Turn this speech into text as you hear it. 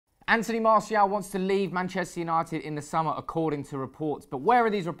Anthony Martial wants to leave Manchester United in the summer, according to reports. But where are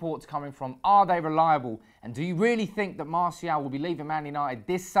these reports coming from? Are they reliable? And do you really think that Martial will be leaving Man United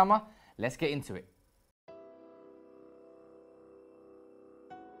this summer? Let's get into it.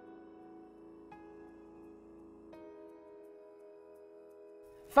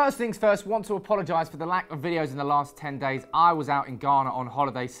 First things first, want to apologise for the lack of videos in the last 10 days. I was out in Ghana on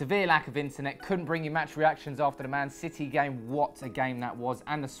holiday, severe lack of internet, couldn't bring you match reactions after the Man City game. What a game that was,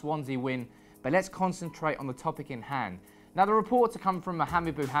 and the Swansea win. But let's concentrate on the topic in hand. Now, the reports are coming from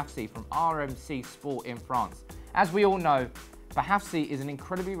Mohamed Bouhafsi from RMC Sport in France. As we all know, Bouhafsi is an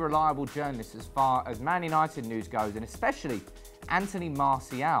incredibly reliable journalist as far as Man United news goes, and especially Anthony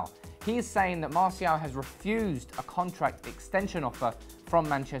Martial. He is saying that Martial has refused a contract extension offer from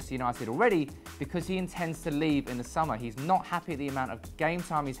Manchester United already because he intends to leave in the summer. He's not happy at the amount of game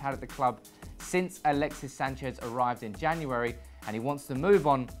time he's had at the club since Alexis Sanchez arrived in January, and he wants to move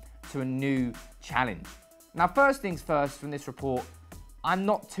on to a new challenge. Now, first things first from this report, I'm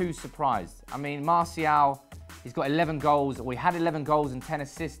not too surprised. I mean, Martial, he's got 11 goals, or he had 11 goals and 10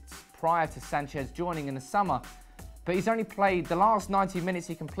 assists prior to Sanchez joining in the summer. But he's only played, the last 90 minutes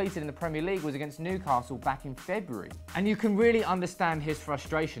he completed in the Premier League was against Newcastle back in February. And you can really understand his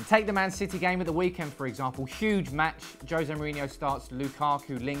frustration. Take the Man City game at the weekend, for example. Huge match. Jose Mourinho starts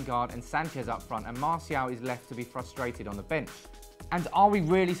Lukaku, Lingard and Sanchez up front, and Martial is left to be frustrated on the bench. And are we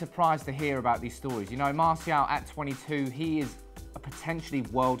really surprised to hear about these stories? You know, Martial at 22, he is a potentially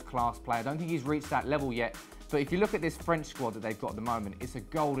world-class player. I don't think he's reached that level yet. But if you look at this French squad that they've got at the moment, it's a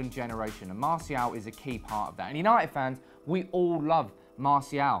golden generation, and Martial is a key part of that. And United fans, we all love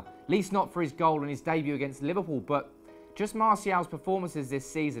Martial, at least not for his goal in his debut against Liverpool, but just Martial's performances this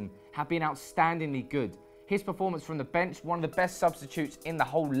season have been outstandingly good. His performance from the bench, one of the best substitutes in the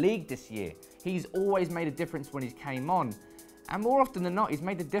whole league this year. He's always made a difference when he came on, and more often than not, he's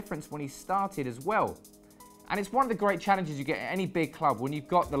made a difference when he started as well. And it's one of the great challenges you get at any big club when you've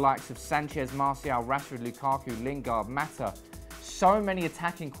got the likes of Sanchez, Martial, Rashford, Lukaku, Lingard, Mata, so many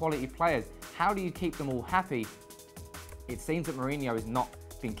attacking quality players. How do you keep them all happy? It seems that Mourinho has not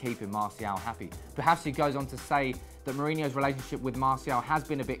been keeping Martial happy. Perhaps he goes on to say that Mourinho's relationship with Martial has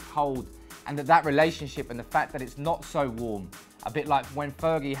been a bit cold, and that relationship and the fact that it's not so warm, a bit like when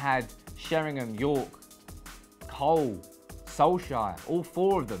Fergie had Sheringham, York, Cole, Solskjaer, all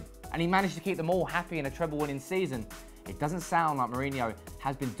four of them, and he managed to keep them all happy in a treble-winning season. It doesn't sound like Mourinho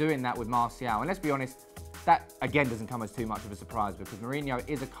has been doing that with Martial. And let's be honest, that again doesn't come as too much of a surprise because Mourinho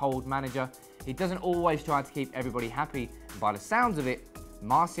is a cold manager. He doesn't always try to keep everybody happy. And by the sounds of it,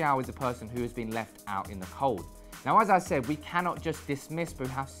 Martial is a person who has been left out in the cold. Now, as I said, we cannot just dismiss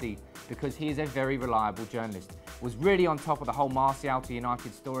Bouhafsi because he is a very reliable journalist. Was really on top of the whole Martial to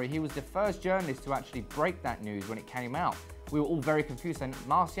United story. He was the first journalist to actually break that news when it came out. We were all very confused saying,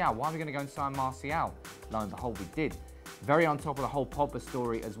 Martial, why are we going to go and sign Martial? Lo and behold, we did. Very on top of the whole Pogba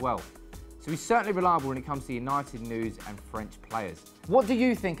story as well. So he's certainly reliable when it comes to United news and French players. What do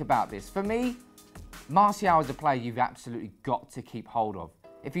you think about this? For me, Martial is a player you've absolutely got to keep hold of.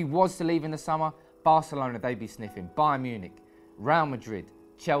 If he was to leave in the summer, Barcelona, they'd be sniffing. Bayern Munich, Real Madrid,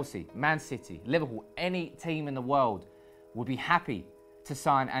 Chelsea, Man City, Liverpool, any team in the world would be happy to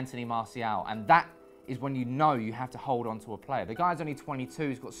sign Anthony Martial. And that is when you know you have to hold on to a player. The guy's only 22,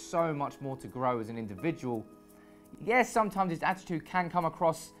 he's got so much more to grow as an individual. Yes, sometimes his attitude can come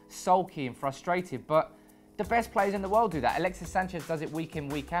across sulky and frustrated, but the best players in the world do that. Alexis Sanchez does it week in,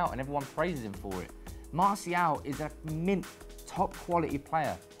 week out, and everyone praises him for it. Martial is a mint, top quality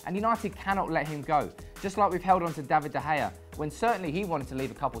player, and United cannot let him go. Just like we've held on to David De Gea, when certainly he wanted to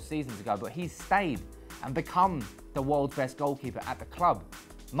leave a couple seasons ago, but he's stayed and become the world's best goalkeeper at the club.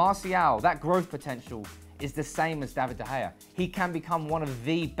 Martial, that growth potential is the same as David De Gea. He can become one of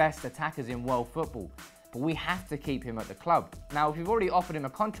the best attackers in world football, but we have to keep him at the club. Now, if you've already offered him a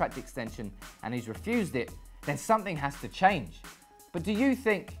contract extension and he's refused it, then something has to change. But do you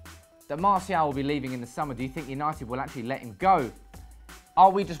think that Martial will be leaving in the summer? Do you think United will actually let him go?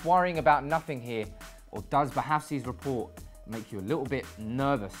 Are we just worrying about nothing here? Or does Bouhafsi's report make you a little bit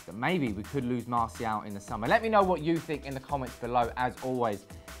nervous that maybe we could lose Martial in the summer? Let me know what you think in the comments below, as always.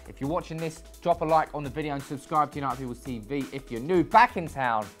 If you're watching this, drop a like on the video and subscribe to United People's TV if you're new, back in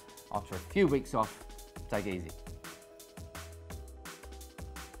town after a few weeks off. Take it easy.